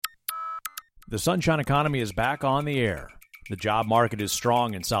The Sunshine Economy is back on the air. The job market is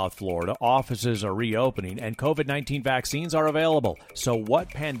strong in South Florida, offices are reopening, and COVID-19 vaccines are available. So what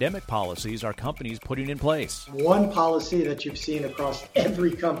pandemic policies are companies putting in place? One policy that you've seen across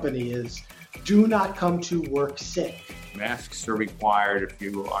every company is do not come to work sick. Masks are required. If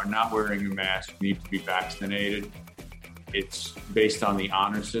you are not wearing a mask, you need to be vaccinated. It's based on the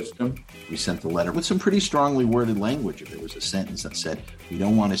honor system. We sent the letter with some pretty strongly worded language. There was a sentence that said, "We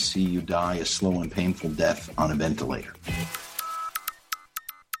don't want to see you die a slow and painful death on a ventilator."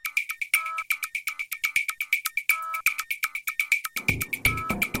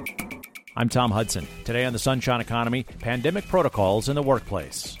 I'm Tom Hudson. Today on the Sunshine Economy, pandemic protocols in the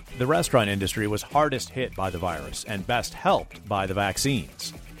workplace. The restaurant industry was hardest hit by the virus and best helped by the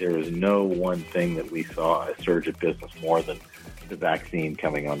vaccines. There is no one thing that we saw a surge of business more than the vaccine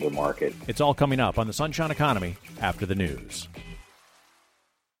coming onto the market. It's all coming up on the Sunshine Economy after the news.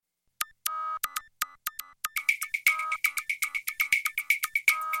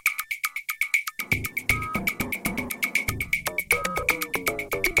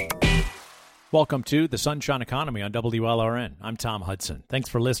 Welcome to the Sunshine Economy on WLRN. I'm Tom Hudson. Thanks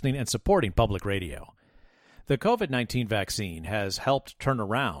for listening and supporting public radio. The COVID-19 vaccine has helped turn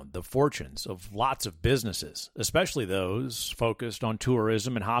around the fortunes of lots of businesses, especially those focused on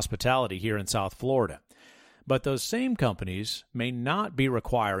tourism and hospitality here in South Florida. But those same companies may not be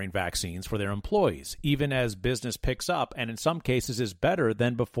requiring vaccines for their employees, even as business picks up and in some cases is better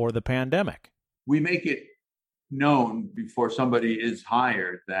than before the pandemic. We make it known before somebody is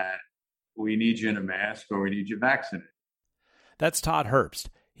hired that we need you in a mask or we need you vaccinated. That's Todd Herbst.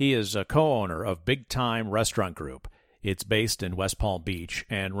 He is a co-owner of Big Time Restaurant Group. It's based in West Palm Beach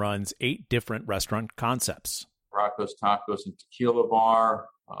and runs 8 different restaurant concepts. Rocco's Tacos and Tequila Bar,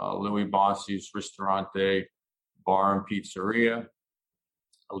 Louis Bossi's Ristorante Bar and Pizzeria,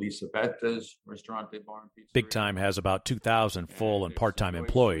 Elisabetta's Ristorante Bar and Pizzeria. Big Time has about 2,000 full and part-time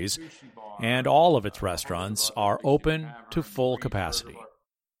employees, and all of its restaurants are open to full capacity.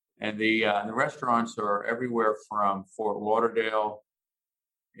 And the restaurants are everywhere from Fort Lauderdale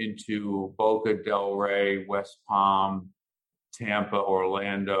into Boca del Rey, West Palm, Tampa,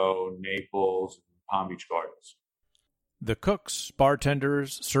 Orlando, Naples, Palm Beach Gardens. The cooks,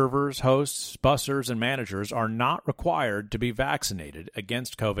 bartenders, servers, hosts, bussers, and managers are not required to be vaccinated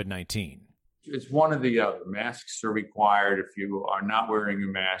against COVID-19. It's one or the other. Masks are required. If you are not wearing a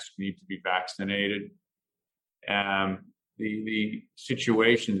mask, you need to be vaccinated. The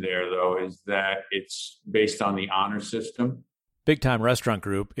situation there, though, is that it's based on the honor system. Big Time Restaurant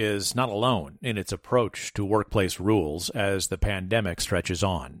Group is not alone in its approach to workplace rules as the pandemic stretches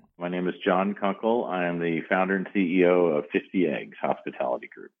on. My name is John Kunkel. I am the founder and CEO of 50 Eggs Hospitality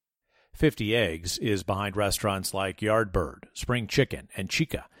Group. 50 Eggs is behind restaurants like Yardbird, Spring Chicken, and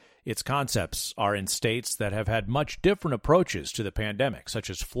Chica. Its concepts are in states that have had much different approaches to the pandemic, such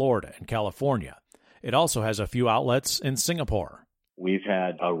as Florida and California. It also has a few outlets in Singapore. We've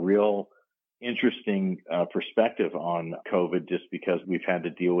had a real interesting perspective on COVID just because we've had to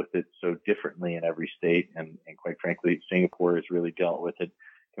deal with it so differently in every state. And quite frankly, Singapore has really dealt with it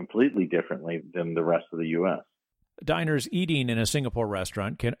completely differently than the rest of the U.S. Diners eating in a Singapore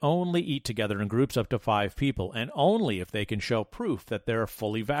restaurant can only eat together in groups up to 5 people, and only if they can show proof that they're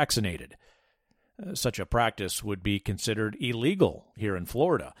fully vaccinated. Such a practice would be considered illegal here in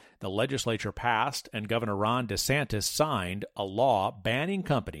Florida. The legislature passed and Governor Ron DeSantis signed a law banning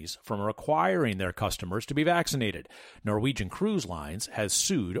companies from requiring their customers to be vaccinated. Norwegian Cruise Lines has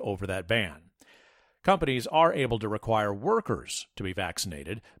sued over that ban. Companies are able to require workers to be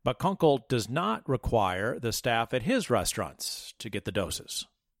vaccinated, but Kunkel does not require the staff at his restaurants to get the doses.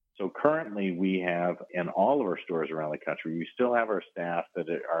 So currently we have in all of our stores around the country, we still have our staff that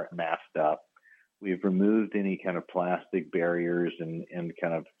are masked up. We've removed any kind of plastic barriers and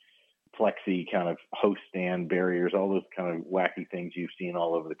kind of plexi kind of host stand barriers, all those kind of wacky things you've seen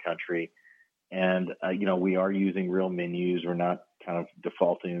all over the country. And, we are using real menus. We're not kind of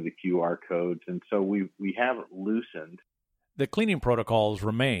defaulting to the QR codes. And so we have loosened. The cleaning protocols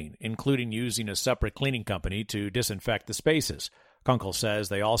remain, including using a separate cleaning company to disinfect the spaces. Kunkel says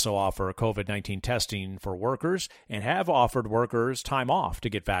they also offer COVID-19 testing for workers and have offered workers time off to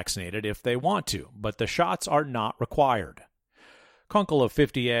get vaccinated if they want to, but the shots are not required. Kunkel of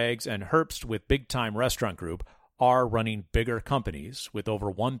 50 Eggs and Herbst with Big Time Restaurant Group are running bigger companies with over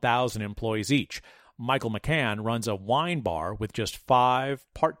 1,000 employees each. Michael McCann runs a wine bar with just 5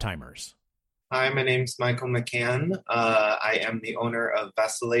 part-timers. Hi, my name's Michael McCann. I am the owner of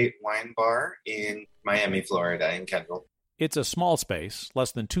Vacillate Wine Bar in Miami, Florida, in Kendall. It's a small space,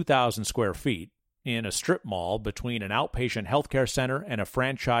 less than 2,000 square feet, in a strip mall between an outpatient healthcare center and a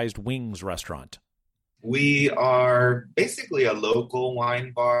franchised wings restaurant. We are basically a local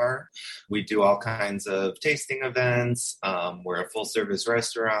wine bar. We do all kinds of tasting events. We're a full-service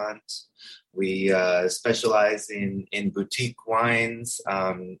restaurant. We specialize in boutique wines,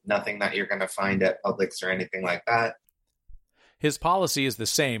 nothing that you're going to find at Publix or anything like that. His policy is the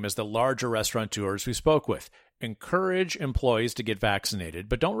same as the larger restaurateurs we spoke with. Encourage employees to get vaccinated,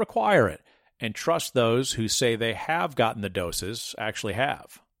 but don't require it, and trust those who say they have gotten the doses actually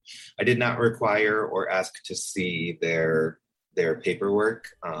have. I did not require or ask to see their paperwork,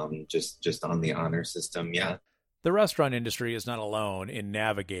 just on the honor system, yeah. The restaurant industry is not alone in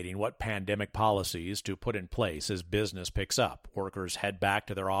navigating what pandemic policies to put in place as business picks up. Workers head back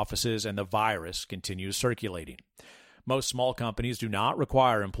to their offices and the virus continues circulating. Most small companies do not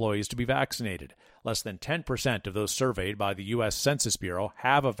require employees to be vaccinated. Less than 10% of those surveyed by the U.S. Census Bureau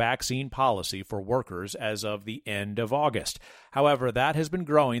have a vaccine policy for workers as of the end of August. However, that has been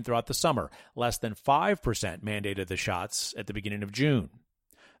growing throughout the summer. Less than 5% mandated the shots at the beginning of June.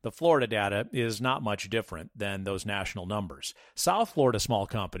 The Florida data is not much different than those national numbers. South Florida small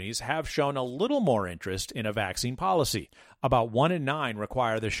companies have shown a little more interest in a vaccine policy. About 1 in 9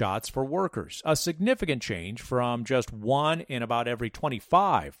 require the shots for workers, a significant change from just 1 in about every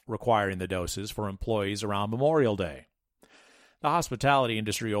 25 requiring the doses for employees around Memorial Day. The hospitality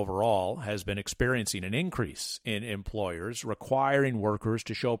industry overall has been experiencing an increase in employers requiring workers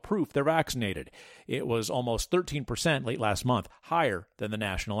to show proof they're vaccinated. It was almost 13% late last month, higher than the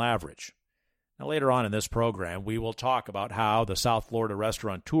national average. Now, later on in this program, we will talk about how the South Florida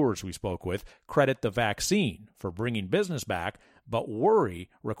restaurateurs we spoke with credit the vaccine for bringing business back, but worry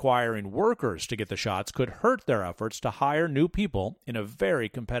requiring workers to get the shots could hurt their efforts to hire new people in a very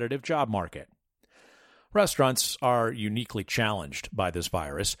competitive job market. Restaurants are uniquely challenged by this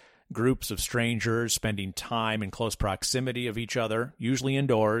virus. Groups of strangers spending time in close proximity of each other, usually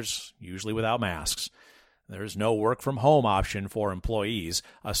indoors, usually without masks. There's no work-from-home option for employees.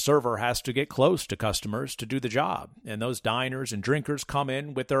 A server has to get close to customers to do the job, and those diners and drinkers come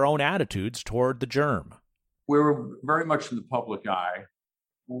in with their own attitudes toward the germ. We're very much in the public eye.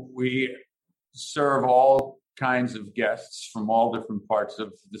 We serve all kinds of guests from all different parts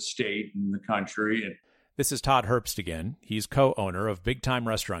of the state and the country, and this is Todd Herbst again. He's co-owner of Big Time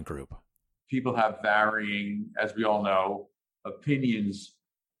Restaurant Group. People have varying, as we all know, opinions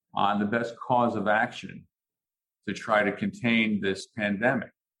on the best cause of action to try to contain this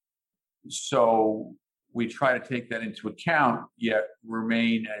pandemic. So we try to take that into account, yet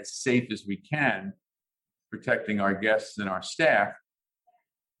remain as safe as we can, protecting our guests and our staff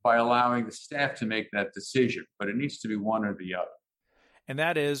by allowing the staff to make that decision. But it needs to be one or the other. And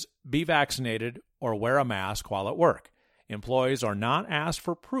that is, be vaccinated or wear a mask while at work. Employees are not asked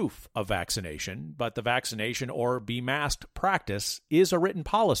for proof of vaccination, but the vaccination or be masked practice is a written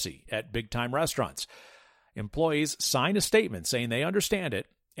policy at Big Time Restaurants. Employees sign a statement saying they understand it,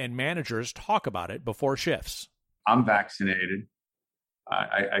 and managers talk about it before shifts. I'm vaccinated.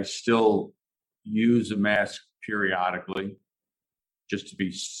 I still use a mask periodically just to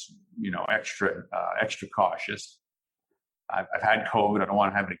be, extra cautious. I've had COVID. I don't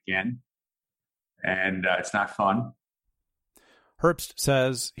want to have it again. And it's not fun. Herbst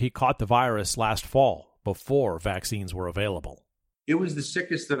says he caught the virus last fall before vaccines were available. It was the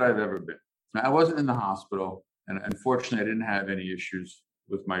sickest that I've ever been. I wasn't in the hospital, and unfortunately, I didn't have any issues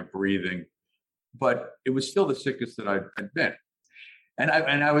with my breathing, but it was still the sickest that I'd been. And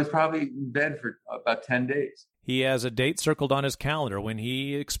I was probably in bed for about 10 days. He has a date circled on his calendar when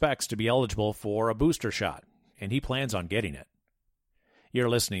he expects to be eligible for a booster shot, and he plans on getting it. You're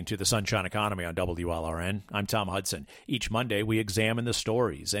listening to The Sunshine Economy on WLRN. I'm Tom Hudson. Each Monday, we examine the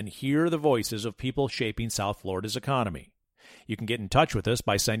stories and hear the voices of people shaping South Florida's economy. You can get in touch with us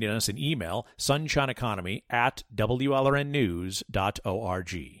by sending us an email,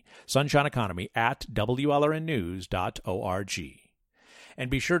 sunshineeconomy@wlrnnews.org. sunshineeconomy@wlrnnews.org. And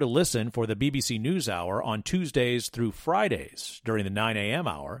be sure to listen for the BBC NewsHour on Tuesdays through Fridays during the 9 a.m.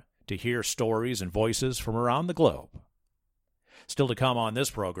 hour to hear stories and voices from around the globe. Still to come on this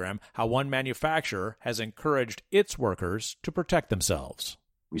program, how one manufacturer has encouraged its workers to protect themselves.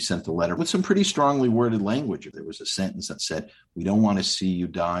 We sent a letter with some pretty strongly worded language. There was a sentence that said, "We don't want to see you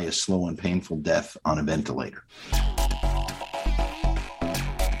die a slow and painful death on a ventilator."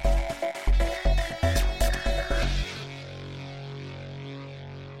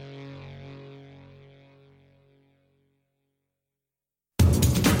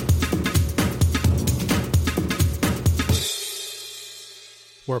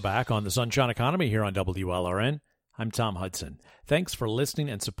 We're back on the Sunshine Economy here on WLRN. I'm Tom Hudson. Thanks for listening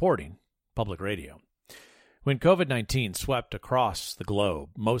and supporting public radio. When COVID-19 swept across the globe,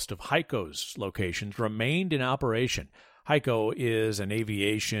 most of HEICO's locations remained in operation. HEICO is an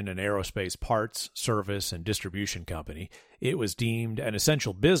aviation and aerospace parts, service, and distribution company. It was deemed an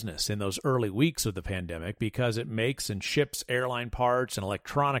essential business in those early weeks of the pandemic because it makes and ships airline parts and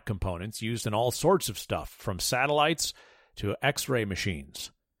electronic components used in all sorts of stuff, from satellites to X-ray machines.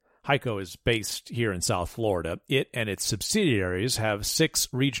 HEICO is based here in South Florida. It and its subsidiaries have 6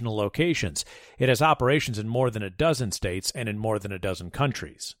 regional locations. It has operations in more than a dozen states and in more than a dozen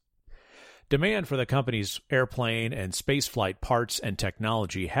countries. Demand for the company's airplane and spaceflight parts and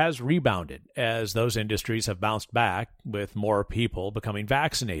technology has rebounded as those industries have bounced back, with more people becoming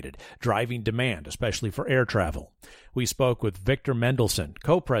vaccinated, driving demand, especially for air travel. We spoke with Victor Mendelson,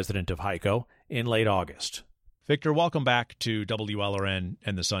 co-president of HEICO, in late August. Victor, welcome back to WLRN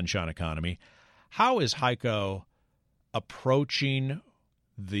and the Sunshine Economy. How is HEICO approaching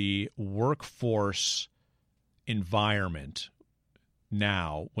the workforce environment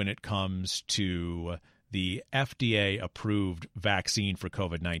now when it comes to the FDA-approved vaccine for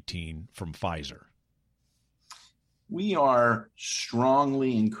COVID-19 from Pfizer? We are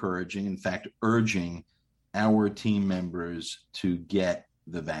strongly encouraging, in fact, urging our team members to get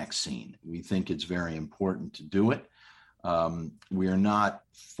the vaccine. We think it's very important to do it. We are not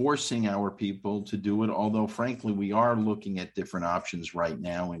forcing our people to do it, although, frankly, we are looking at different options right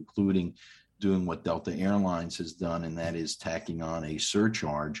now, including doing what Delta Airlines has done, and that is tacking on a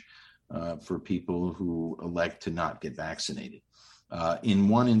surcharge for people who elect to not get vaccinated. In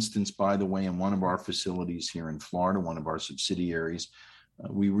one instance, by the way, in one of our facilities here in Florida, one of our subsidiaries,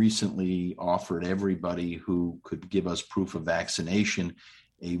 we recently offered everybody who could give us proof of vaccination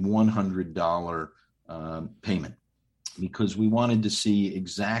a $100 payment, because we wanted to see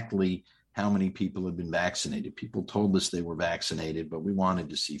exactly how many people had been vaccinated. People told us they were vaccinated, but we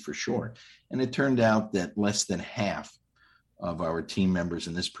wanted to see for sure. And it turned out that less than half of our team members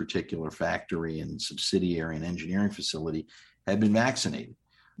in this particular factory and subsidiary and engineering facility had been vaccinated.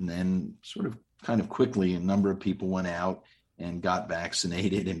 And then kind of quickly, a number of people went out and got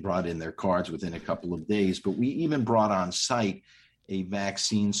vaccinated and brought in their cards within a couple of days. But we even brought on site a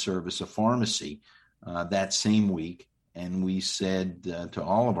vaccine service, a pharmacy, that same week. And we said to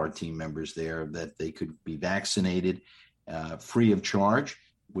all of our team members there that they could be vaccinated free of charge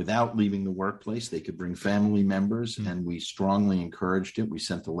without leaving the workplace. They could bring family members, and we strongly encouraged it. We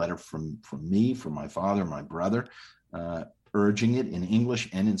sent a letter from me, from my father, my brother, urging it in English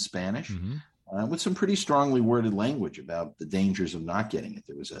and in Spanish. With some pretty strongly worded language about the dangers of not getting it.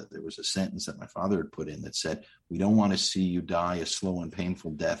 There was a sentence that my father had put in that said, "We don't want to see you die a slow and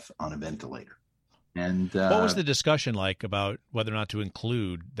painful death on a ventilator." And what was the discussion like about whether or not to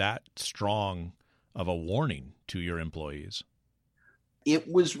include that strong of a warning to your employees? It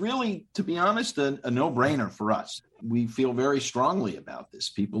was really, to be honest, a no-brainer for us. We feel very strongly about this.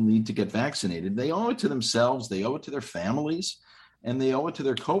 People need to get vaccinated. They owe it to themselves, they owe it to their families, and they owe it to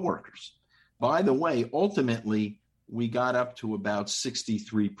their coworkers. By the way, ultimately, we got up to about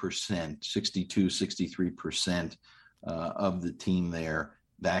 63%, 62, 63% of the team there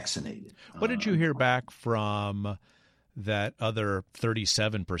vaccinated. What did you hear back from that other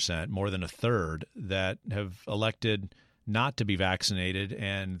 37%, more than a third, that have elected not to be vaccinated,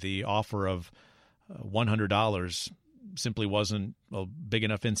 and the offer of $100 simply wasn't a big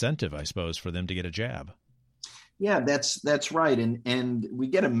enough incentive, I suppose, for them to get a jab? Yeah, that's right. And we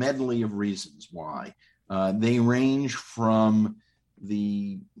get a medley of reasons why. They range from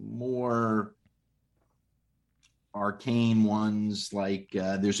the more arcane ones, like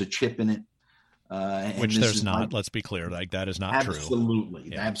there's a chip in it. Which there's not. Let's be clear. Like, that is not absolutely,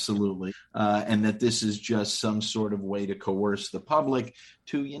 true. Yeah. Absolutely. And that this is just some sort of way to coerce the public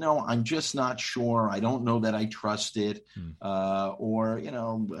to, I'm just not sure. I don't know that I trust it. Or,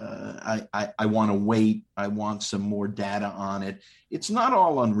 I want to wait. I want some more data on it. It's not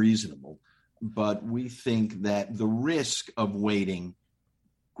all unreasonable, but we think that the risk of waiting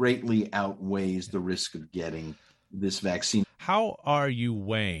greatly outweighs the risk of getting this vaccine. How are you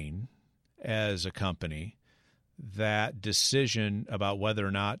weighing, as a company, that decision about whether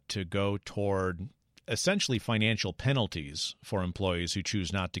or not to go toward essentially financial penalties for employees who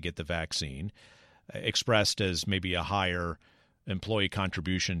choose not to get the vaccine, expressed as maybe a higher employee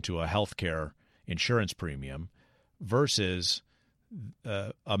contribution to a healthcare insurance premium, versus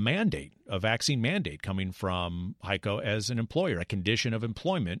a mandate, a vaccine mandate coming from HEICO as an employer? A condition of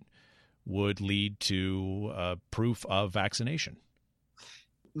employment would lead to proof of vaccination.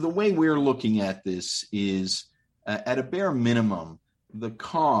 The way we're looking at this is, at a bare minimum, the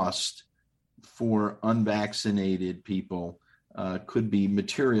cost for unvaccinated people could be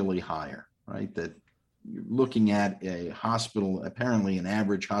materially higher, right? That you're looking at a hospital, apparently an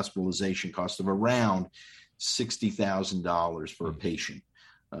average hospitalization cost of around $60,000 for a patient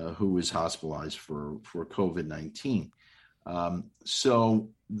who is hospitalized for COVID-19. So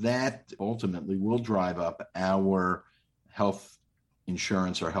that ultimately will drive up our health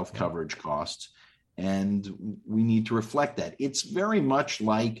insurance or health coverage costs, and we need to reflect that. It's very much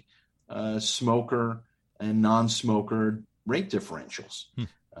like smoker and non-smoker rate differentials.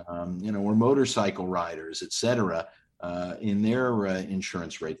 Or motorcycle riders, et cetera, in their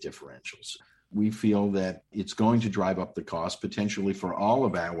insurance rate differentials. We feel that it's going to drive up the cost potentially for all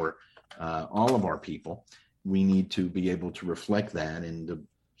of our people. We need to be able to reflect that and to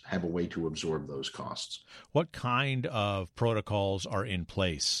have a way to absorb those costs. What kind of protocols are in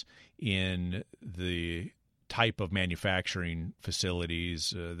place in the type of manufacturing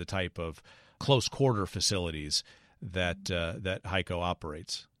facilities, the type of close quarter facilities that HEICO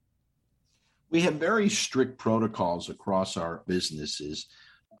operates? We have very strict protocols across our businesses.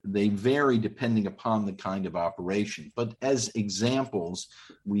 They vary depending upon the kind of operation. But as examples,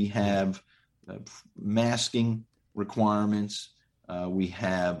 we have masking requirements. We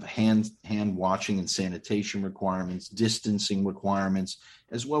have hand washing and sanitation requirements, distancing requirements,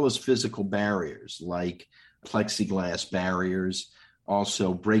 as well as physical barriers like plexiglass barriers,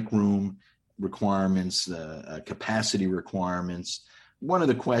 also break room requirements, capacity requirements. One of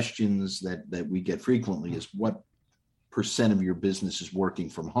the questions that we get frequently is what percent of your business is working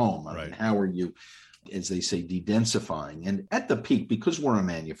from home? I mean, how are you, as they say, de-densifying? And at the peak, because we're a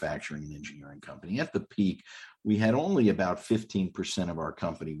manufacturing and engineering company, at the peak, we had only about 15% of our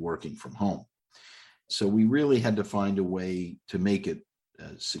company working from home. So we really had to find a way to make it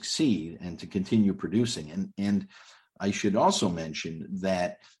succeed and to continue producing. And I should also mention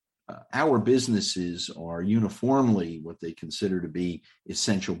that our businesses are uniformly what they consider to be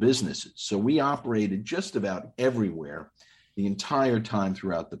essential businesses. So we operated just about everywhere the entire time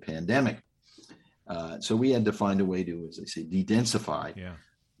throughout the pandemic. So we had to find a way to, as I say, de-densify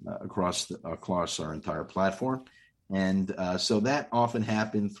across our entire platform. And so that often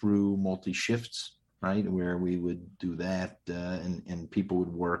happened through multi-shifts, right, where we would do that and people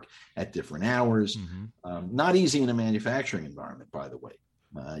would work at different hours. Not easy in a manufacturing environment, by the way.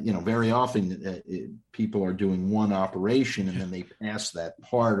 Very often people are doing one operation and then they pass that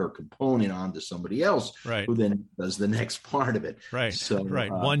part or component on to somebody else who then does the next part of it.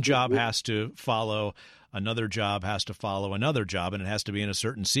 One job has to follow, another job has to follow another job, and it has to be in a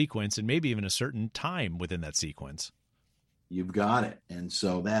certain sequence and maybe even a certain time within that sequence. You've got it. And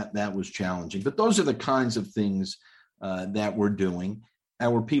so that was challenging. But those are the kinds of things that we're doing.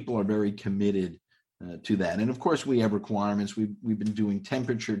 Our people are very committed to that. And of course, we have requirements. We've been doing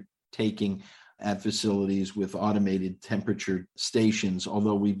temperature taking at facilities with automated temperature stations,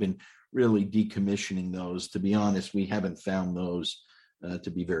 although we've been really decommissioning those. To be honest, we haven't found those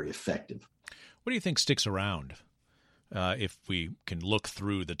to be very effective. What do you think sticks around if we can look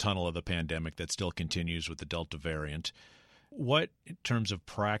through the tunnel of the pandemic that still continues with the Delta variant? What, in terms of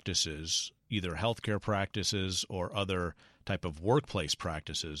practices, either healthcare practices or other type of workplace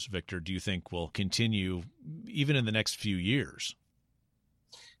practices, Victor, do you think will continue even in the next few years?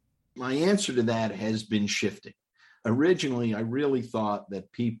 My answer to that has been shifting. Originally, I really thought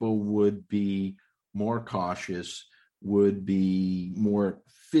that people would be more cautious, would be more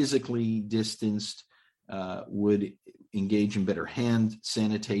physically distanced, would engage in better hand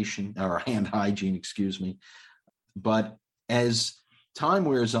sanitation or hand hygiene, But as time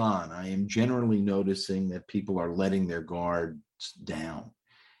wears on, I am generally noticing that people are letting their guards down.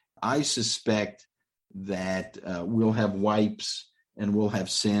 I suspect that we'll have wipes and we'll have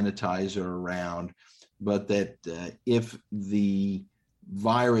sanitizer around, but that if the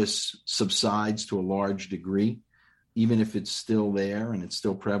virus subsides to a large degree, even if it's still there and it's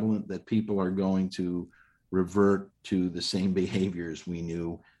still prevalent, that people are going to revert to the same behaviors we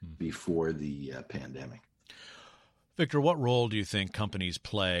knew before the pandemic. Victor, what role do you think companies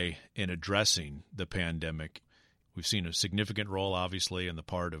play in addressing the pandemic? We've seen a significant role, obviously, in the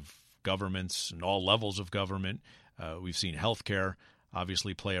part of governments and all levels of government. We've seen healthcare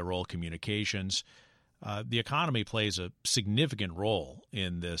obviously play a role, communications. The economy plays a significant role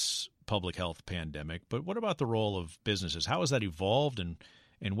in this public health pandemic. But what about the role of businesses? How has that evolved,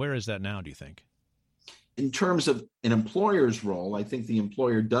 and where is that now, do you think? In terms of an employer's role, I think the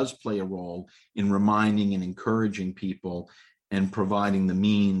employer does play a role in reminding and encouraging people and providing the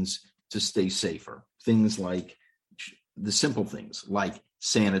means to stay safer. Things like the simple things like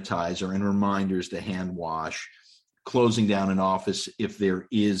sanitizer and reminders to hand wash, closing down an office if there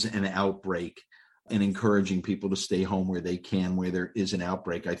is an outbreak, and encouraging people to stay home where they can, where there is an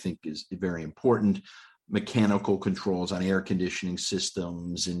outbreak, I think is very important. Mechanical controls on air conditioning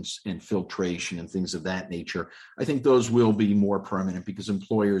systems and filtration and things of that nature. I think those will be more permanent because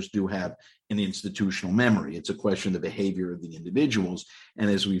employers do have an institutional memory. It's a question of the behavior of the individuals. And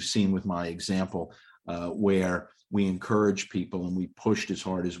as we've seen with my example, where we encouraged people and we pushed as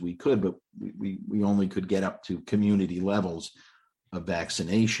hard as we could, but we only could get up to community levels of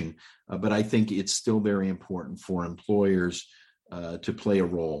vaccination. But I think it's still very important for employers to play a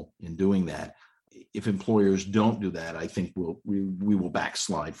role in doing that. If employers don't do that, I think we will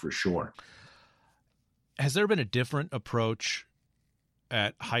backslide for sure. Has there been a different approach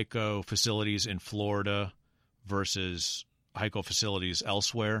at HEICO facilities in Florida versus HEICO facilities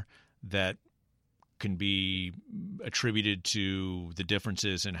elsewhere that can be attributed to the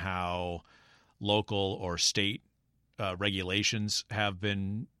differences in how local or state regulations have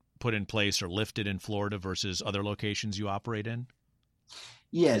been put in place or lifted in Florida versus other locations you operate in?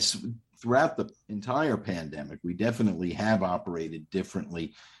 Yes. Throughout the entire pandemic, we definitely have operated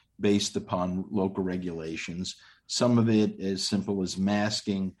differently based upon local regulations. Some of it as simple as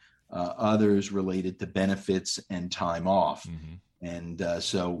masking, others related to benefits and time off. Mm-hmm. And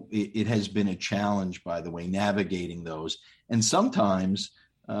so it has been a challenge, by the way, navigating those. And sometimes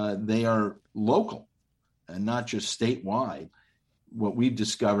they are local and not just statewide. What we've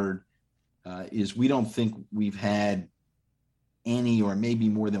discovered is we don't think we've had any or maybe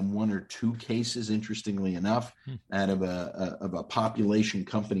more than one or two cases, interestingly enough, out of a population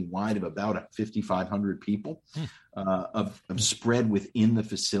company-wide of about 5,500 people of spread within the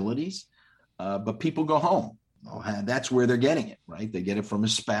facilities. But people go home. That's where they're getting it, right? They get it from a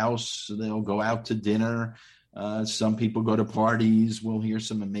spouse. They'll go out to dinner. Some people go to parties. We'll hear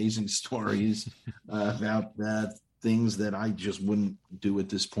some amazing stories about things that I just wouldn't do at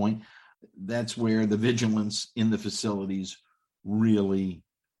this point. That's where the vigilance in the facilities really,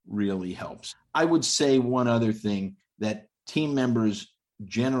 really helps. I would say one other thing, that team members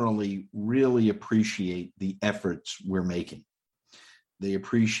generally really appreciate the efforts we're making. They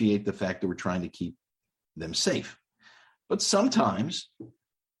appreciate the fact that we're trying to keep them safe. But sometimes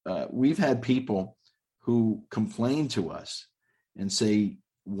we've had people who complain to us and say,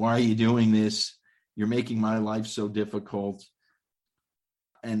 why are you doing this? You're making my life so difficult.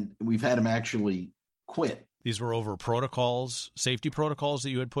 And we've had them actually quit. These were over protocols, safety protocols that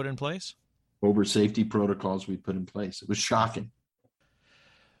you had put in place? Over safety protocols we put in place. It was shocking.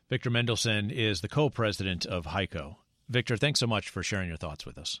 Victor Mendelson is the co-president of HEICO. Victor, thanks so much for sharing your thoughts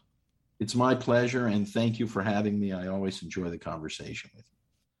with us. It's my pleasure, and thank you for having me. I always enjoy the conversation with you.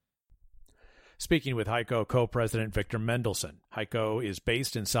 Speaking with HEICO co-president Victor Mendelson, HEICO is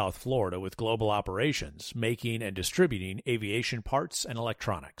based in South Florida with global operations, making and distributing aviation parts and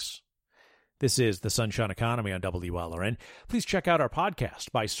electronics. This is the Sunshine Economy on WLRN. Please check out our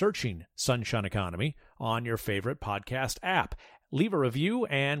podcast by searching Sunshine Economy on your favorite podcast app. Leave a review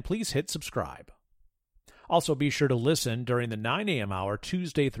and please hit subscribe. Also, be sure to listen during the 9 a.m. hour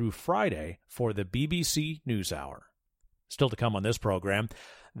Tuesday through Friday for the BBC NewsHour. Still to come on this program,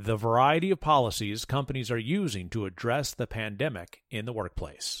 the variety of policies companies are using to address the pandemic in the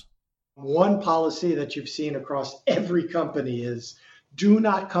workplace. One policy that you've seen across every company is do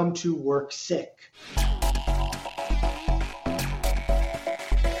not come to work sick.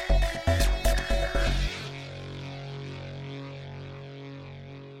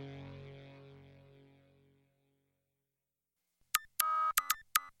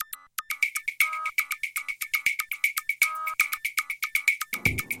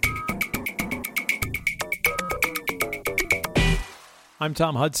 I'm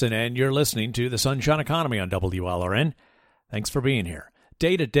Tom Hudson, and you're listening to the Sunshine Economy on WLRN. Thanks for being here.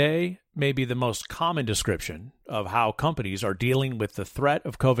 Day-to-day may be the most common description of how companies are dealing with the threat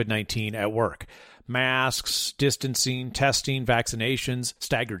of COVID-19 at work. Masks, distancing, testing, vaccinations,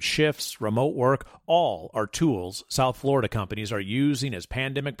 staggered shifts, remote work, all are tools South Florida companies are using as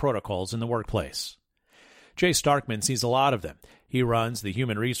pandemic protocols in the workplace. Jay Starkman sees a lot of them. He runs the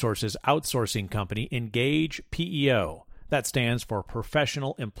human resources outsourcing company Engage PEO. That stands for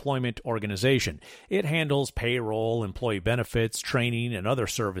Professional Employment Organization. It handles payroll, employee benefits, training, and other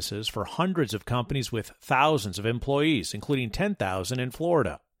services for hundreds of companies with thousands of employees, including 10,000 in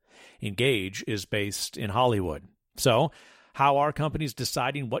Florida. Engage is based in Hollywood. So, how are companies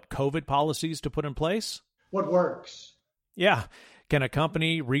deciding what COVID policies to put in place? What works? Yeah. Can a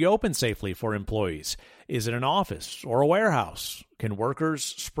company reopen safely for employees? Is it an office or a warehouse? Can workers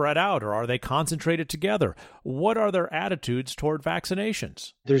spread out or are they concentrated together? What are their attitudes toward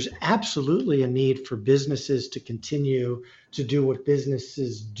vaccinations? There's absolutely a need for businesses to continue to do what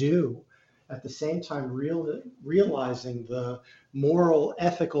businesses do. at the same time realizing the moral,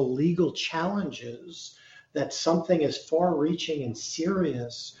 ethical, legal challenges that something as far reaching and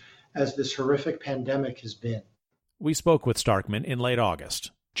serious as this horrific pandemic has been. We spoke with Starkman in late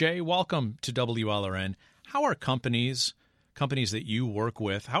August. Jay, welcome to WLRN. How are companies that you work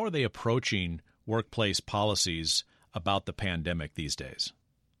with, how are they approaching workplace policies about the pandemic these days?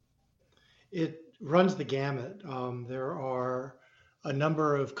 It runs the gamut. There are a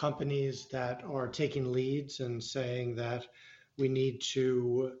number of companies that are taking leads and saying that we need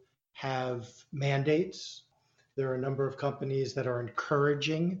to have mandates. There are a number of companies that are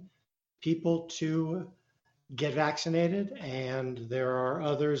encouraging people to get vaccinated, and there are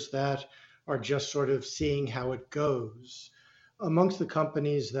others that are just sort of seeing how it goes. Amongst the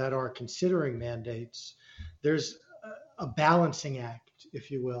companies that are considering mandates, there's a balancing act,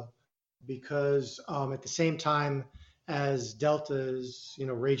 if you will, because at the same time as Delta is,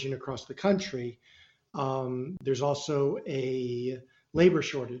 raging across the country, there's also a labor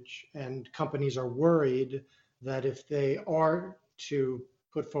shortage, and companies are worried that if they are to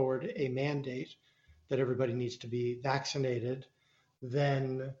put forward a mandate that everybody needs to be vaccinated,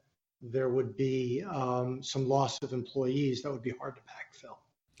 then there would be some loss of employees that would be hard to backfill.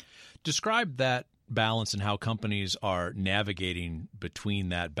 Describe that balance and how companies are navigating between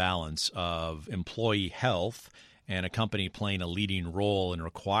that balance of employee health and a company playing a leading role in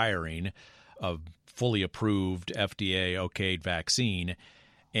requiring a fully approved FDA okayed vaccine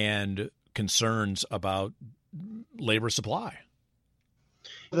and concerns about labor supply.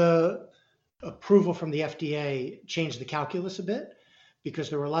 The approval from the FDA changed the calculus a bit because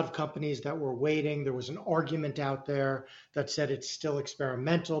there were a lot of companies that were waiting. There was an argument out there that said it's still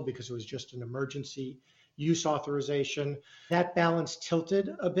experimental because it was just an emergency use authorization. That balance tilted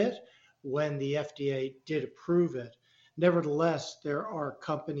a bit when the FDA did approve it. Nevertheless, there are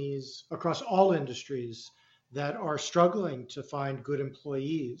companies across all industries that are struggling to find good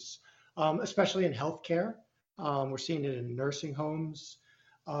employees, especially in healthcare. We're seeing it in nursing homes.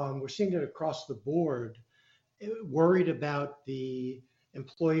 We're seeing it across the board, worried about the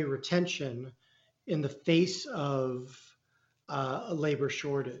employee retention in the face of a labor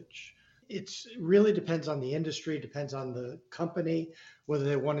shortage. It really depends on the industry, depends on the company, whether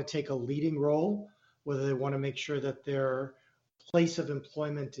they want to take a leading role, whether they want to make sure that their place of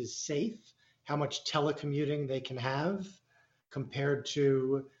employment is safe, how much telecommuting they can have compared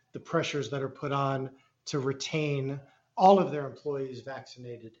to the pressures that are put on to retain all of their employees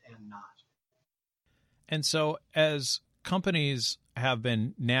vaccinated and not. And so as companies have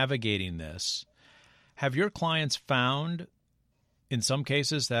been navigating this, have your clients found in some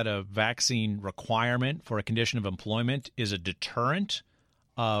cases that a vaccine requirement for a condition of employment is a deterrent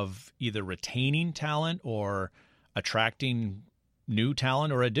of either retaining talent or attracting new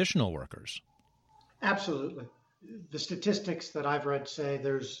talent or additional workers? Absolutely. The statistics that I've read say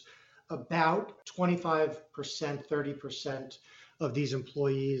there's about 25%, 30% of these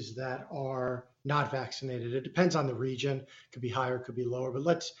employees that are not vaccinated. It depends on the region. It could be higher, it could be lower, but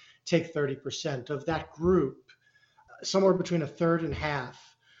let's take 30% of that group. Somewhere between a third and half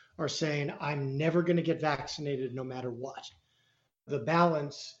are saying, I'm never going to get vaccinated no matter what. The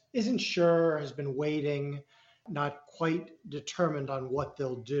balance isn't sure, has been waiting, not quite determined on what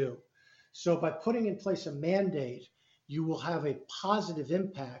they'll do. So by putting in place a mandate, you will have a positive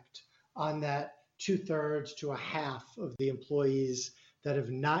impact on that 2/3 to a half of the employees that have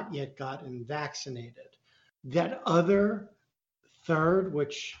not yet gotten vaccinated. That other third,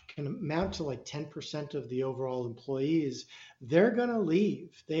 which can amount to like 10% of the overall employees, they're going to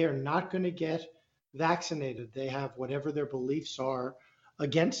leave. They are not going to get vaccinated. They have whatever their beliefs are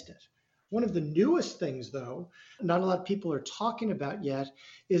against it. One of the newest things, though, not a lot of people are talking about yet,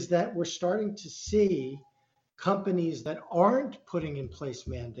 is that we're starting to see companies that aren't putting in place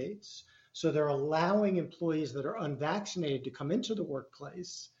mandates. So they're allowing employees that are unvaccinated to come into the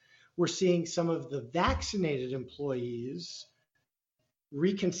workplace. We're seeing some of the vaccinated employees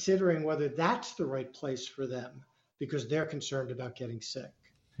reconsidering whether that's the right place for them because they're concerned about getting sick.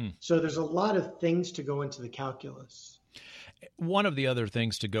 So there's a lot of things to go into the calculus. One of the other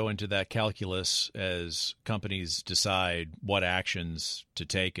things to go into that calculus as companies decide what actions to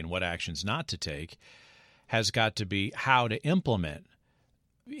take and what actions not to take has got to be how to implement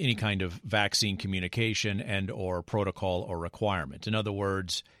any kind of vaccine communication and or protocol or requirement. In other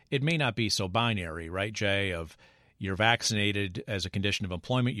words, it may not be so binary, right, Jay, of you're vaccinated as a condition of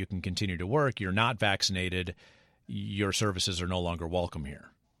employment, you can continue to work. You're not vaccinated, your services are no longer welcome here.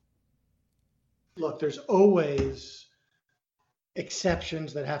 Look, there's always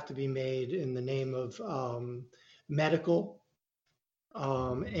exceptions that have to be made in the name of medical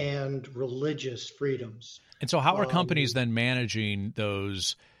and religious freedoms. And so how are companies then managing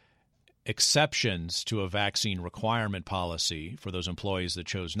those exceptions to a vaccine requirement policy for those employees that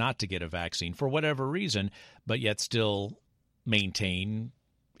chose not to get a vaccine for whatever reason, but yet still maintain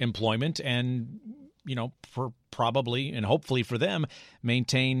employment and, for probably and hopefully for them,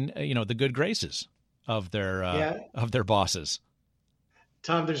 maintain, the good graces of their bosses?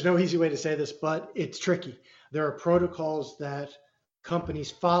 Tom, there's no easy way to say this, but it's tricky. There are protocols that companies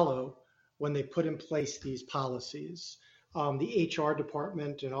follow when they put in place these policies. The HR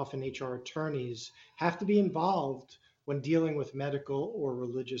department and often HR attorneys have to be involved when dealing with medical or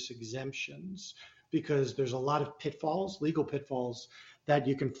religious exemptions because there's a lot of pitfalls, legal pitfalls, that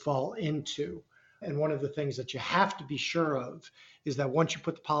you can fall into. And one of the things that you have to be sure of is that once you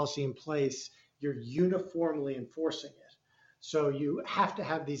put the policy in place, you're uniformly enforcing it. So you have to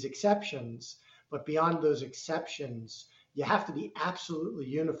have these exceptions, but beyond those exceptions, you have to be absolutely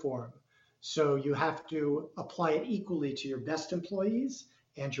uniform. So you have to apply it equally to your best employees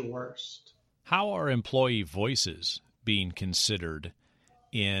and your worst. How are employee voices being considered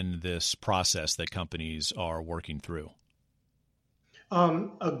in this process that companies are working through?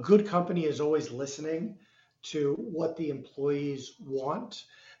 A good company is always listening to what the employees want.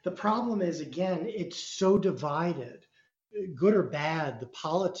 The problem is, again, it's so divided. Good or bad, the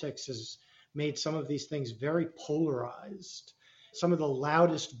politics has made some of these things very polarized. Some of the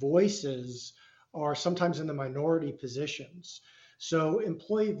loudest voices are sometimes in the minority positions. So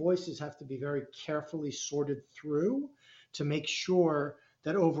employee voices have to be very carefully sorted through to make sure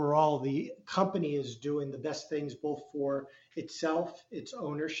that overall the company is doing the best things both for itself, its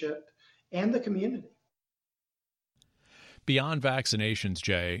ownership, and the community. Beyond vaccinations,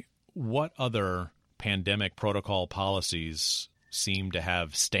 Jay, what other pandemic protocol policies seem to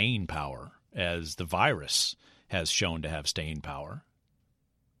have staying power as the virus has shown to have staying power?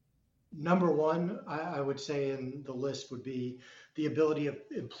 Number one, I would say in the list would be the ability of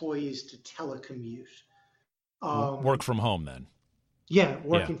employees to telecommute. Work from home then. Yeah,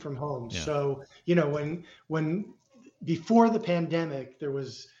 working from home. Yeah. So, when before the pandemic, there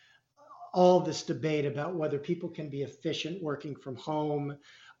was all this debate about whether people can be efficient working from home,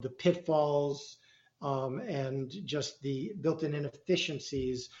 the pitfalls, and just the built-in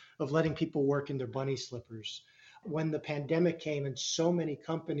inefficiencies of letting people work in their bunny slippers. When the pandemic came and so many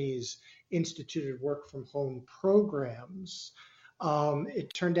companies instituted work from home programs,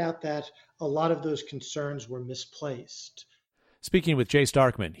 it turned out that a lot of those concerns were misplaced. Speaking with Jay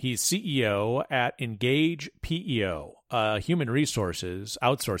Starkman, he's CEO at Engage PEO, a human resources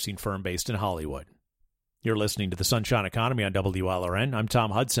outsourcing firm based in Hollywood. You're listening to the Sunshine Economy on WLRN. I'm Tom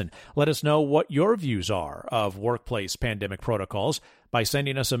Hudson. Let us know what your views are of workplace pandemic protocols by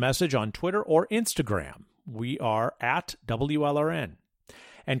sending us a message on Twitter or Instagram. We are at WLRN.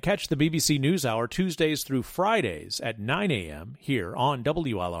 And catch the BBC NewsHour Tuesdays through Fridays at 9 a.m. here on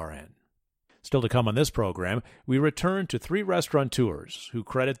WLRN. Still to come on this program, we return to 3 restaurateurs who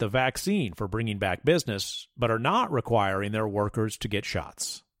credit the vaccine for bringing back business, but are not requiring their workers to get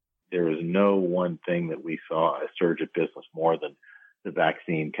shots. There is no one thing that we saw a surge of business more than the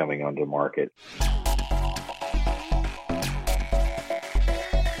vaccine coming onto the market.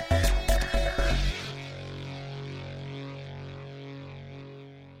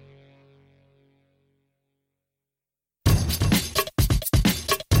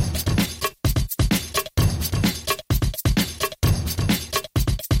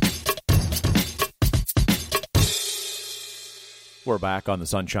 We're back on the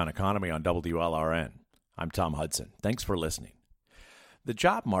Sunshine Economy on WLRN. I'm Tom Hudson. Thanks for listening. The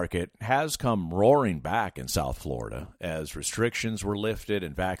job market has come roaring back in South Florida as restrictions were lifted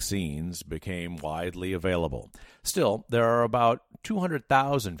and vaccines became widely available. Still, there are about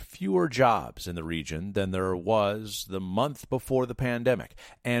 200,000 fewer jobs in the region than there was the month before the pandemic,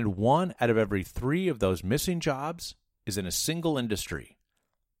 and 1 out of every 3 of those missing jobs is in a single industry,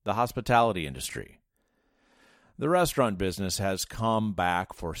 the hospitality industry. The restaurant business has come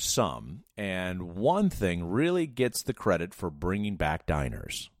back for some, and one thing really gets the credit for bringing back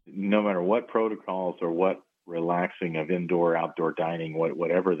diners. No matter what protocols or what relaxing of indoor, outdoor dining,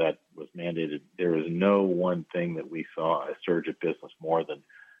 whatever that was mandated, there is no one thing that we saw a surge of business more than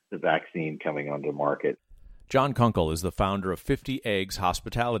the vaccine coming onto the market. John Kunkel is the founder of 50 Eggs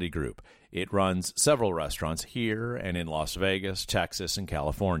Hospitality Group. It runs several restaurants here and in Las Vegas, Texas, and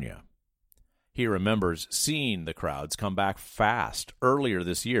California. He remembers seeing the crowds come back fast earlier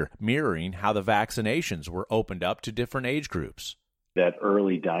this year, mirroring how the vaccinations were opened up to different age groups. That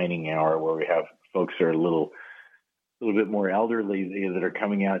early dining hour where we have folks that are a little little bit more elderly that are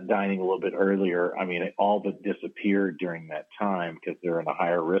coming out dining a little bit earlier. I mean, it all but disappeared during that time because they're in a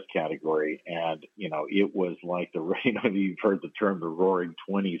higher risk category. And, it was like you've heard the term the roaring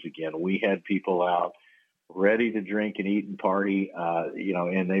 20s again. We had people out ready to drink and eat and party,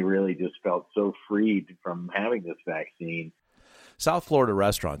 and they really just felt so freed from having this vaccine. South Florida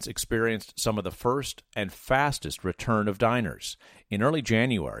restaurants experienced some of the first and fastest return of diners. In early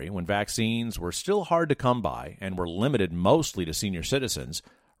January, when vaccines were still hard to come by and were limited mostly to senior citizens,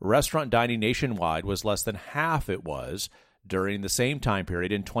 restaurant dining nationwide was less than half it was during the same time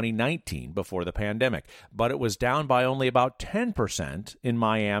period in 2019 before the pandemic, but it was down by only about 10% in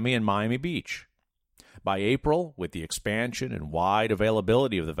Miami and Miami Beach. By April, with the expansion and wide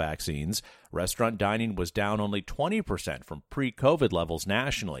availability of the vaccines, restaurant dining was down only 20% from pre-COVID levels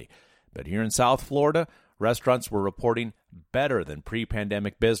nationally. But here in South Florida, restaurants were reporting better than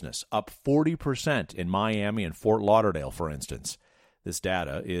pre-pandemic business, up 40% in Miami and Fort Lauderdale, for instance. This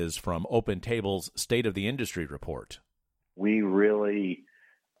data is from Open Table's State of the Industry report. We really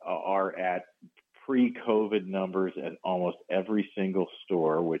are at pre-COVID numbers at almost every single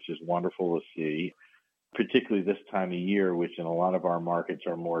store, which is wonderful to see. Particularly this time of year, which in a lot of our markets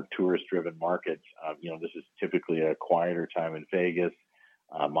are more tourist-driven markets. This is typically a quieter time in Vegas.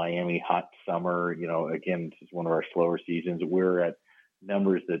 Miami, hot summer, again, this is one of our slower seasons. We're at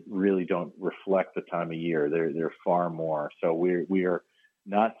numbers that really don't reflect the time of year. They're far more. So we are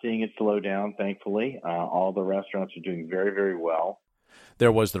not seeing it slow down, thankfully. All the restaurants are doing very, very well.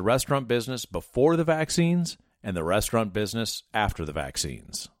 There was the restaurant business before the vaccines and the restaurant business after the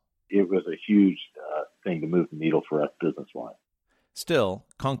vaccines. It was a huge thing to move the needle for us business-wise. Still,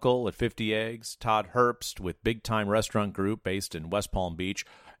 Kunkel at 50 Eggs, Todd Herbst with Big Time Restaurant Group based in West Palm Beach,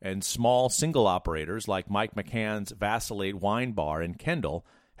 and small single operators like Mike McCann's Vacillate Wine Bar in Kendall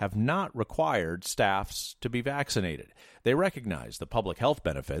have not required staffs to be vaccinated. They recognize the public health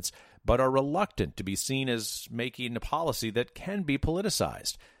benefits, but are reluctant to be seen as making a policy that can be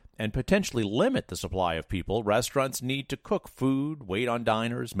politicized and potentially limit the supply of people restaurants need to cook food, wait on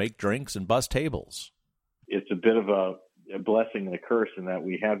diners, make drinks, and bus tables. It's a bit of a blessing and a curse in that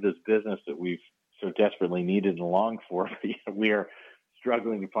we have this business that we've so desperately needed and longed for. We are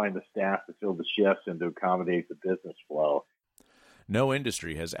struggling to find the staff to fill the shifts and to accommodate the business flow. No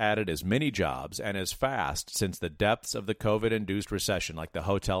industry has added as many jobs and as fast since the depths of the COVID-induced recession like the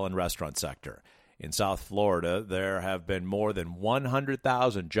hotel and restaurant sector. In South Florida, there have been more than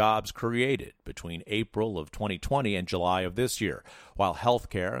 100,000 jobs created between April of 2020 and July of this year, while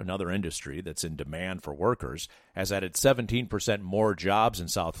healthcare, another industry that's in demand for workers, has added 17% more jobs in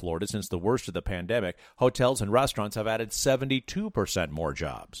South Florida since the worst of the pandemic. Hotels and restaurants have added 72% more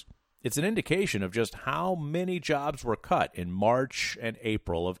jobs. It's an indication of just how many jobs were cut in March and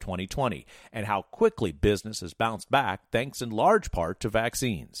April of 2020 and how quickly business has bounced back thanks in large part to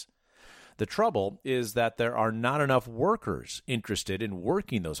vaccines. The trouble is that there are not enough workers interested in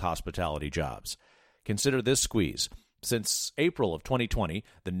working those hospitality jobs. Consider this squeeze. Since April of 2020,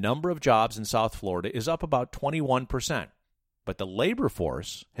 the number of jobs in South Florida is up about 21%, but the labor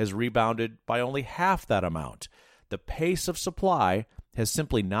force has rebounded by only half that amount. The pace of supply has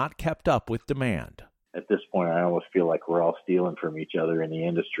simply not kept up with demand. At this point, I almost feel like we're all stealing from each other in the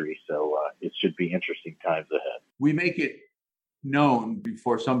industry, so it should be interesting times ahead. We make it known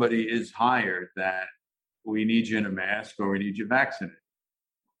before somebody is hired that we need you in a mask or we need you vaccinated.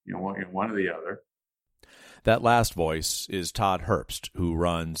 One or the other. That last voice is Todd Herbst, who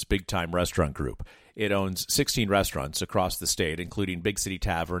runs Big Time Restaurant Group. It owns 16 restaurants across the state, including Big City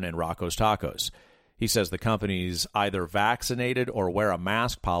Tavern and Rocco's Tacos. He says the company's either vaccinated or wear a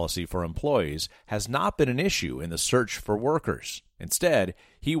mask policy for employees has not been an issue in the search for workers. Instead,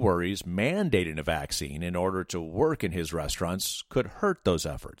 he worries mandating a vaccine in order to work in his restaurants could hurt those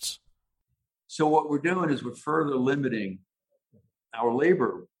efforts. So what we're doing is we're further limiting our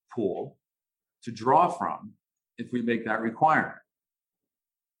labor pool to draw from if we make that requirement.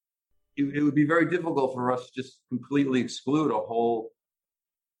 It would be very difficult for us to just completely exclude a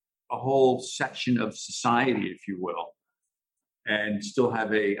whole section of society, if you will, and still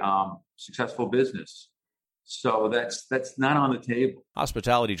have a successful business. So that's not on the table.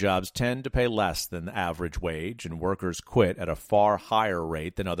 Hospitality jobs tend to pay less than the average wage, and workers quit at a far higher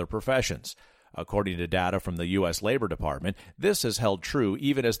rate than other professions. According to data from the U.S. Labor Department, this has held true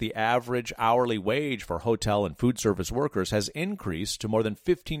even as the average hourly wage for hotel and food service workers has increased to more than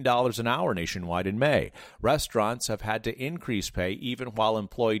 $15 an hour nationwide in May. Restaurants have had to increase pay even while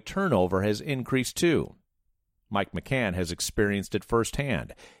employee turnover has increased too. Mike McCann has experienced it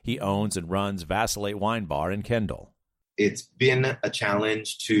firsthand. He owns and runs Vacillate Wine Bar in Kendall. It's been a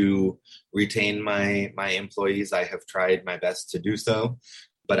challenge to retain my employees. I have tried my best to do so,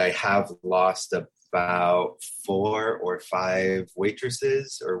 but I have lost about 4 or 5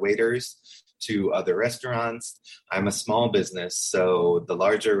 waitresses or waiters to other restaurants. I'm a small business, so the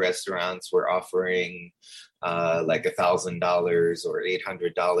larger restaurants were offering like $1,000 or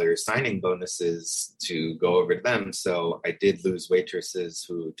 $800 signing bonuses to go over to them. So I did lose waitresses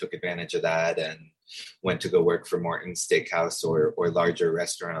who took advantage of that and went to go work for Morton Steakhouse or larger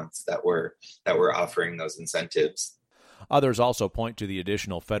restaurants that were offering those incentives. Others also point to the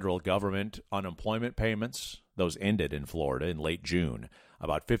additional federal government unemployment payments. Those ended in Florida in late June.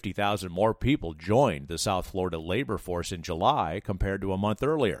 About 50,000 more people joined the South Florida labor force in July compared to a month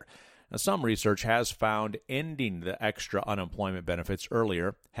earlier. Now, some research has found ending the extra unemployment benefits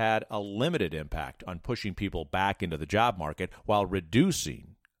earlier had a limited impact on pushing people back into the job market while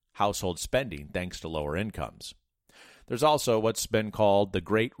reducing household spending thanks to lower incomes. There's also what's been called the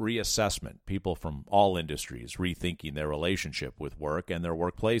Great Reassessment, people from all industries rethinking their relationship with work and their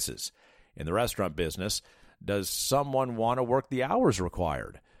workplaces. In the restaurant business, does someone want to work the hours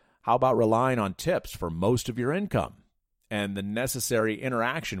required? How about relying on tips for most of your income? And the necessary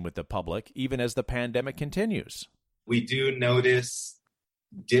interaction with the public, even as the pandemic continues. We do notice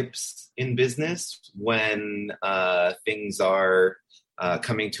dips in business when things are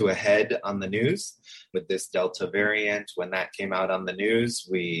coming to a head on the news. With this Delta variant, when that came out on the news,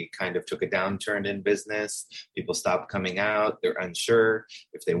 we kind of took a downturn in business. People stopped coming out. They're unsure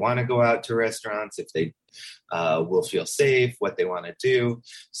if they want to go out to restaurants, if they will feel safe, what they want to do.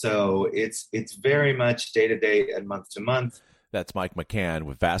 So it's very much day to day and month to month. That's Mike McCann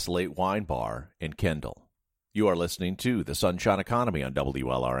with Vacillate Wine Bar in Kendall. You are listening to The Sunshine Economy on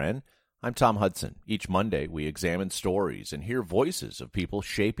WLRN. I'm Tom Hudson. Each Monday, we examine stories and hear voices of people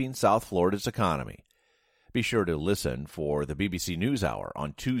shaping South Florida's economy. Be sure to listen for the BBC NewsHour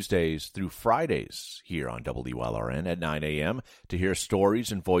on Tuesdays through Fridays here on WLRN at 9 a.m. to hear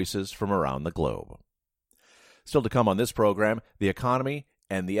stories and voices from around the globe. Still to come on this program, the economy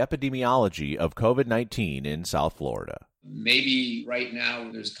and the epidemiology of COVID-19 in South Florida. Maybe right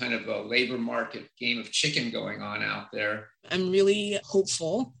now there's kind of a labor market game of chicken going on out there. I'm really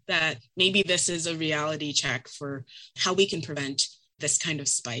hopeful that maybe this is a reality check for how we can prevent this kind of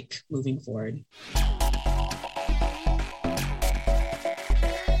spike moving forward.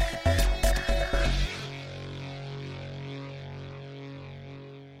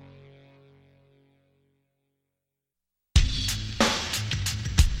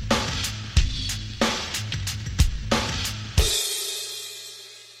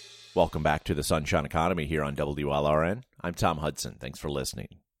 Welcome back to the Sunshine Economy here on WLRN. I'm Tom Hudson. Thanks for listening.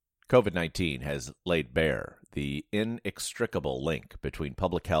 COVID-19 has laid bare the inextricable link between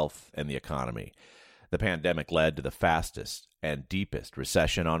public health and the economy. The pandemic led to the fastest and deepest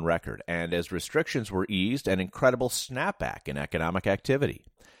recession on record, and as restrictions were eased, an incredible snapback in economic activity.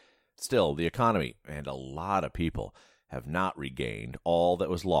 Still, the economy and a lot of people have not regained all that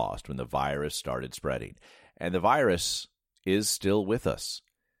was lost when the virus started spreading. And the virus is still with us.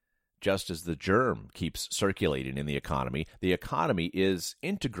 Just as the germ keeps circulating in the economy is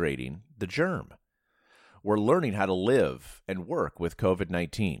integrating the germ. We're learning how to live and work with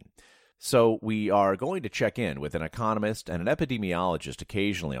COVID-19. So we are going to check in with an economist and an epidemiologist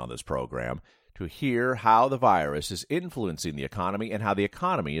occasionally on this program to hear how the virus is influencing the economy and how the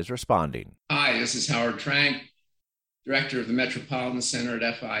economy is responding. Hi, this is Howard Trank, Director of the Metropolitan Center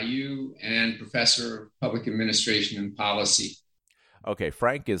at FIU and Professor of Public Administration and Policy. Okay,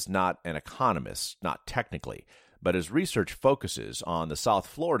 Frank is not an economist, not technically, but his research focuses on the South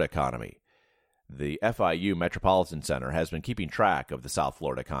Florida economy. The FIU Metropolitan Center has been keeping track of the South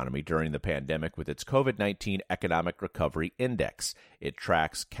Florida economy during the pandemic with its COVID-19 Economic Recovery Index. It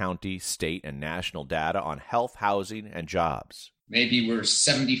tracks county, state, and national data on health, housing, and jobs. Maybe we're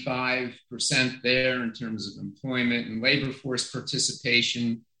 75% there in terms of employment and labor force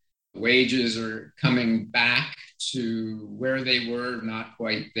participation. Wages are coming back to where they were, not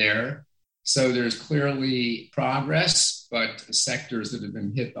quite there. So there's clearly progress, but the sectors that have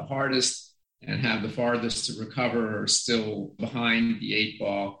been hit the hardest and have the farthest to recover are still behind the 8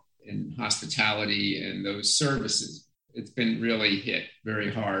 ball in hospitality and those services. It's been really hit very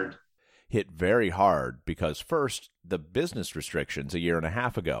hard. Hit very hard because first, the business restrictions a year and a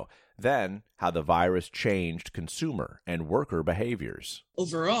half ago. Then, how the virus changed consumer and worker behaviors.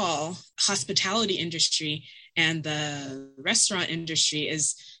 Overall, hospitality industry and the restaurant industry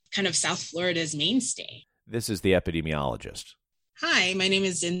is kind of South Florida's mainstay. This is the epidemiologist. Hi, my name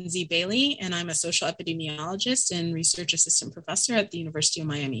is Zinzi Bailey, and I'm a social epidemiologist and research assistant professor at the University of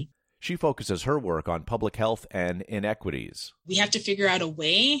Miami. She focuses her work on public health and inequities. We have to figure out a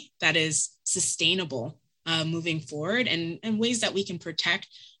way that is sustainable moving forward, and ways that we can protect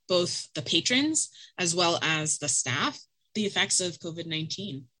both the patrons as well as the staff, the effects of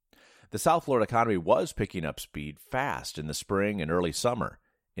COVID-19. The South Florida economy was picking up speed fast in the spring and early summer.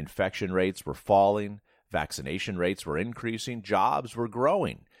 Infection rates were falling, vaccination rates were increasing, jobs were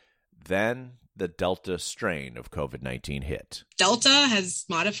growing. Then the Delta strain of COVID-19 hit. Delta has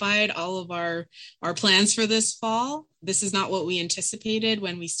modified all of our plans for this fall. This is not what we anticipated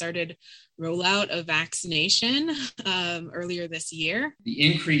when we started rollout of vaccination earlier this year. The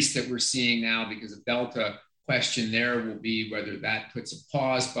increase that we're seeing now because of Delta, question there will be whether that puts a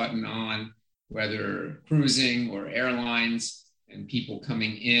pause button on whether cruising or airlines and people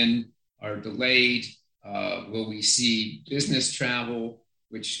coming in are delayed. Will we see business travel,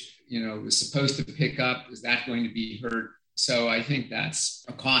 which was supposed to pick up? Is that going to be hurt? So I think that's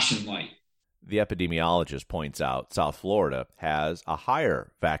a caution light. The epidemiologist points out South Florida has a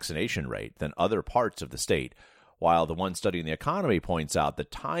higher vaccination rate than other parts of the state, while the one studying the economy points out the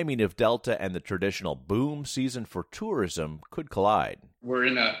timing of Delta and the traditional boom season for tourism could collide. We're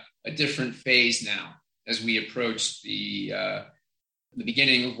in a different phase now as we approach the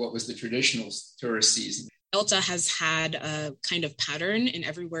beginning of what was the traditional tourist season. Delta has had a kind of pattern in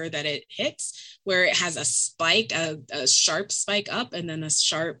everywhere that it hits, where it has a spike, a sharp spike up, and then a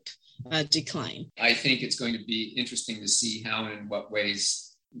sharp decline. I think it's going to be interesting to see how and in what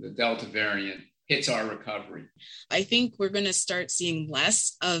ways the Delta variant hits our recovery. I think we're going to start seeing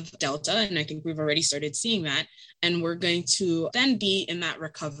less of Delta, and I think we've already started seeing that, and we're going to then be in that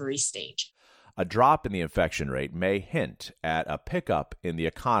recovery stage. A drop in the infection rate may hint at a pickup in the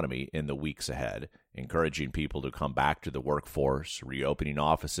economy in the weeks ahead, encouraging people to come back to the workforce, reopening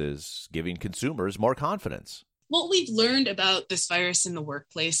offices, giving consumers more confidence. What we've learned about this virus in the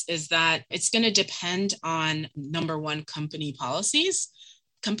workplace is that it's going to depend on, number one, company policies.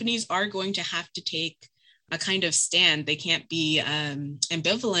 Companies are going to have to take a kind of stand. They can't be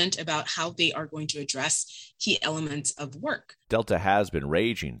ambivalent about how they are going to address key elements of work. Delta has been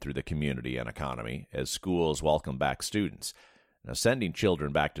raging through the community and economy as schools welcome back students. Now, sending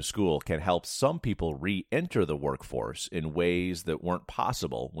children back to school can help some people re-enter the workforce in ways that weren't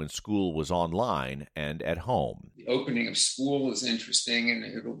possible when school was online and at home. The opening of school is interesting, and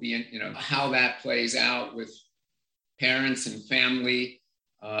it'll be, how that plays out with parents and family,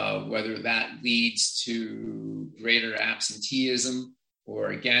 whether that leads to greater absenteeism,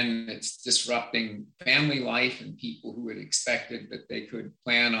 or again, it's disrupting family life and people who had expected that they could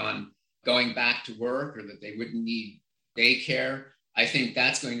plan on going back to work or that they wouldn't need daycare. I think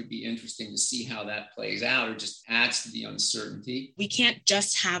that's going to be interesting to see how that plays out, or just adds to the uncertainty. We can't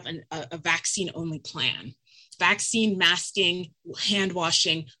just have a vaccine-only plan. Vaccine, masking, hand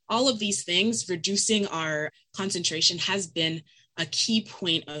washing, all of these things, reducing our concentration has been a key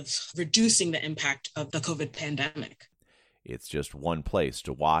point of reducing the impact of the COVID pandemic. It's just one place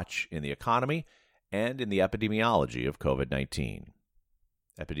to watch in the economy and in the epidemiology of COVID-19.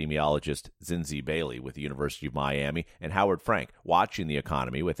 Epidemiologist Zinzi Bailey with the University of Miami and Howard Frank watching the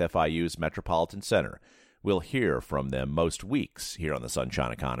economy with FIU's Metropolitan Center. We'll hear from them most weeks here on the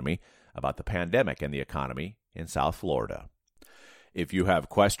Sunshine Economy about the pandemic and the economy in South Florida. If you have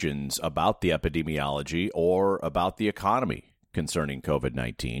questions about the epidemiology or about the economy concerning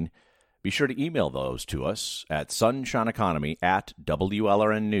COVID-19, be sure to email those to us at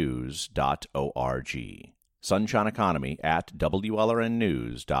sunshineeconomy@wlrnnews.org.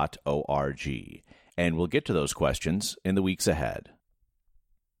 sunshineeconomy@wlrnnews.org. And we'll get to those questions in the weeks ahead.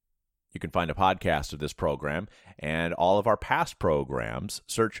 You can find a podcast of this program and all of our past programs.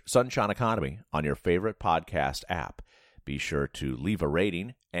 Search Sunshine Economy on your favorite podcast app. Be sure to leave a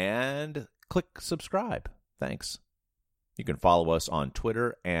rating and click subscribe. Thanks. You can follow us on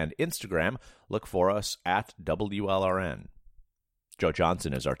Twitter and Instagram. Look for us at WLRN. Joe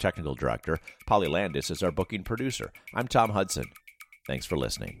Johnson is our technical director. Polly Landis is our booking producer. I'm Tom Hudson. Thanks for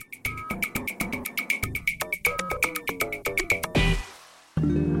listening.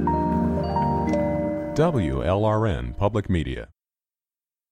 WLRN Public Media.